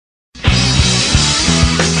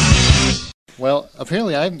Well,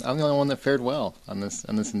 apparently I'm the only one that fared well on this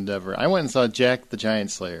endeavor. I went and saw Jack the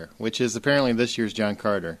Giant Slayer, which is apparently this year's John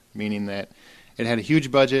Carter, meaning that it had a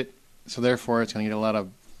huge budget, so therefore it's going to get a lot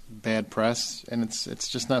of bad press, and it's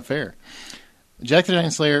just not fair. Jack the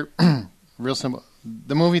Giant Slayer, real simple.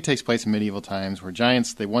 The movie takes place in medieval times where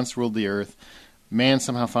giants, they once ruled the earth. Man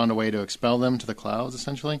somehow found a way to expel them to the clouds,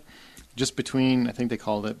 essentially. Just between, I think they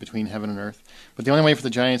called it, between heaven and earth. But the only way for the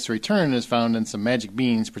giants to return is found in some magic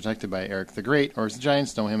beans protected by Eric the Great, or as the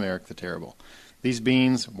giants know him, Eric the Terrible. These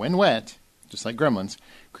beans, when wet, just like gremlins,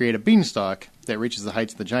 create a beanstalk that reaches the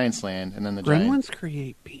heights of the giant's land, and then the Gremlins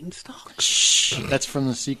create beanstalks? Shh! That's from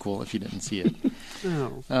the sequel, if you didn't see it.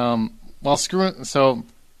 Oh.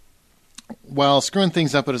 While screwing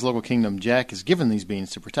things up at his local kingdom, Jack is given these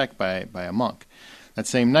beans to protect by a monk. That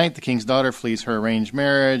same night, the king's daughter flees her arranged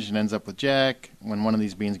marriage and ends up with Jack when one of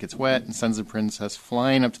these beans gets wet and sends the princess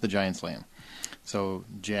flying up to the giant's land. So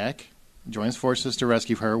Jack joins forces to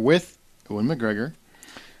rescue her with Ewan McGregor,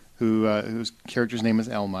 whose character's name is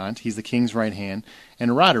Elmont. He's the king's right hand,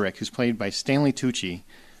 and Roderick, who's played by Stanley Tucci,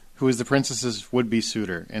 who is the princess's would-be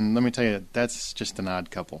suitor. And let me tell you, that's just an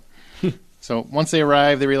odd couple. So once they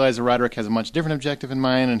arrive, they realize that Roderick has a much different objective in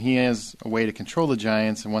mind, and he has a way to control the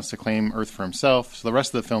giants and wants to claim Earth for himself. So the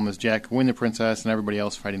rest of the film is Jack winning the princess and everybody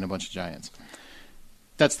else fighting a bunch of giants.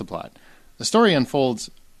 That's the plot. The story unfolds.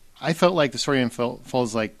 I felt like the story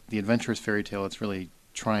unfolds like the adventurous fairy tale it's really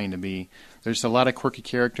trying to be. There's a lot of quirky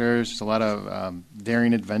characters, there's a lot of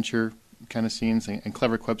daring adventure kind of scenes and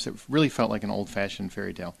clever clips. It really felt like an old-fashioned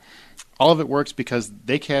fairy tale. All of it works because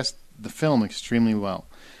they cast the film extremely well.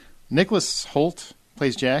 Nicholas Hoult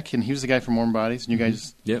plays Jack, and he was the guy from Warm Bodies, and you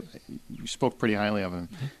guys you spoke pretty highly of him.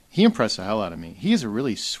 Mm-hmm. He impressed the hell out of me. He is a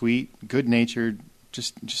really sweet, good-natured,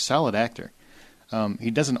 just solid actor. He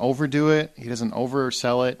doesn't overdo it. He doesn't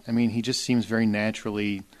oversell it. I mean, he just seems very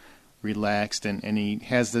naturally relaxed, and he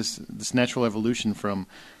has this natural evolution from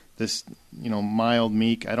this, mild,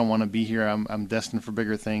 meek, I don't want to be here, I'm destined for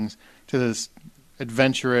bigger things, to this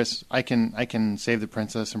adventurous, I can save the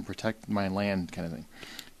princess and protect my land kind of thing.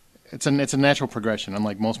 It's a natural progression,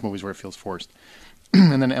 unlike most movies where it feels forced.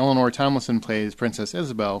 And then Eleanor Tomlinson plays Princess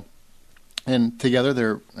Isabelle, and together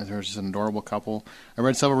they're just an adorable couple. I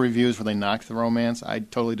read several reviews where they knocked the romance. I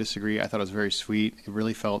totally disagree. I thought it was very sweet. It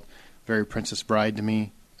really felt very Princess Bride to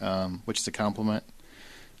me, which is a compliment.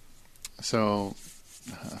 So,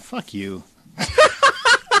 fuck you.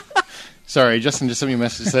 Sorry, Justin just sent me a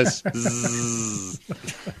message that says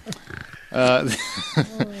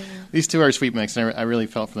these two are a sweet mix, and I really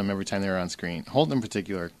felt for them every time they were on screen. Holt in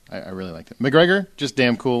particular, I really liked it. McGregor, just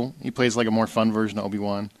damn cool. He plays like a more fun version of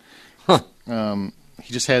Obi-Wan. Huh.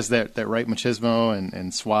 He just has that right machismo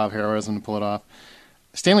and suave heroism to pull it off.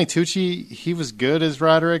 Stanley Tucci, he was good as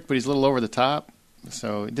Roderick, but he's a little over the top,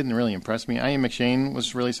 so it didn't really impress me. Ian McShane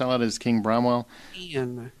was really solid as King Bromwell.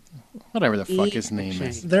 Whatever the fuck his name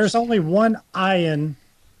is. There's only one Ian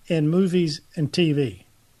in movies and TV.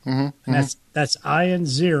 Mm-hmm, and that's Ian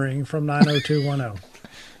Ziering from 90210.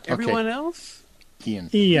 Everyone else? Ian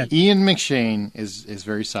McShane is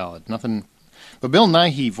very solid. Nothing, but Bill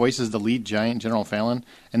Nighy voices the lead giant, General Fallon,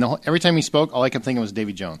 and every time he spoke, all I kept thinking was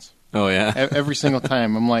Davy Jones. Oh yeah, every single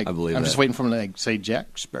time. I'm like, I'm just waiting for him to say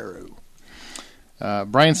Jack Sparrow.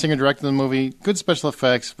 Bryan Singer directed the movie. Good special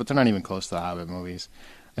effects, but they're not even close to the Hobbit movies.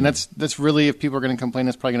 And that's really, if people are going to complain,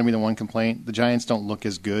 that's probably going to be the one complaint. The giants don't look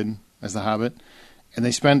as good as the Hobbit. And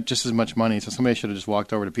they spent just as much money, so somebody should have just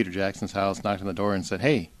walked over to Peter Jackson's house, knocked on the door, and said,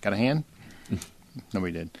 "Hey, got a hand?"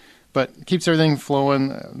 Nobody did. But it keeps everything flowing.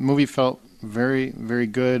 The movie felt very, very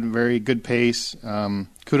good pace.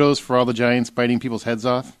 Kudos for all the giants biting people's heads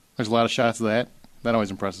off. There's a lot of shots of that. That always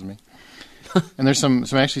impresses me. And there's some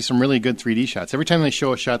really good 3D shots. Every time they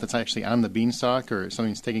show a shot that's actually on the beanstalk or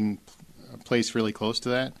something's taking place really close to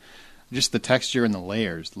that, just the texture and the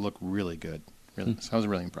layers look really good. Really, so I was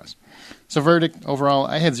really impressed. So verdict, overall,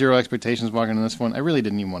 I had zero expectations walking into this one. I really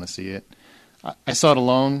didn't even want to see it. I saw it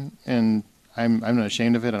alone, and I'm not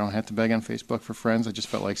ashamed of it. I don't have to beg on Facebook for friends. I just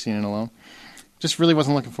felt like seeing it alone. Just really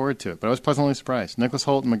wasn't looking forward to it, but I was pleasantly surprised. Nicholas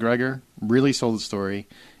Hoult and McGregor really sold the story,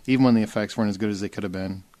 even when the effects weren't as good as they could have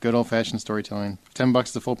been. Good old-fashioned storytelling. $10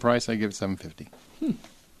 is the full price. I give it $7.50.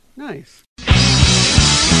 Nice.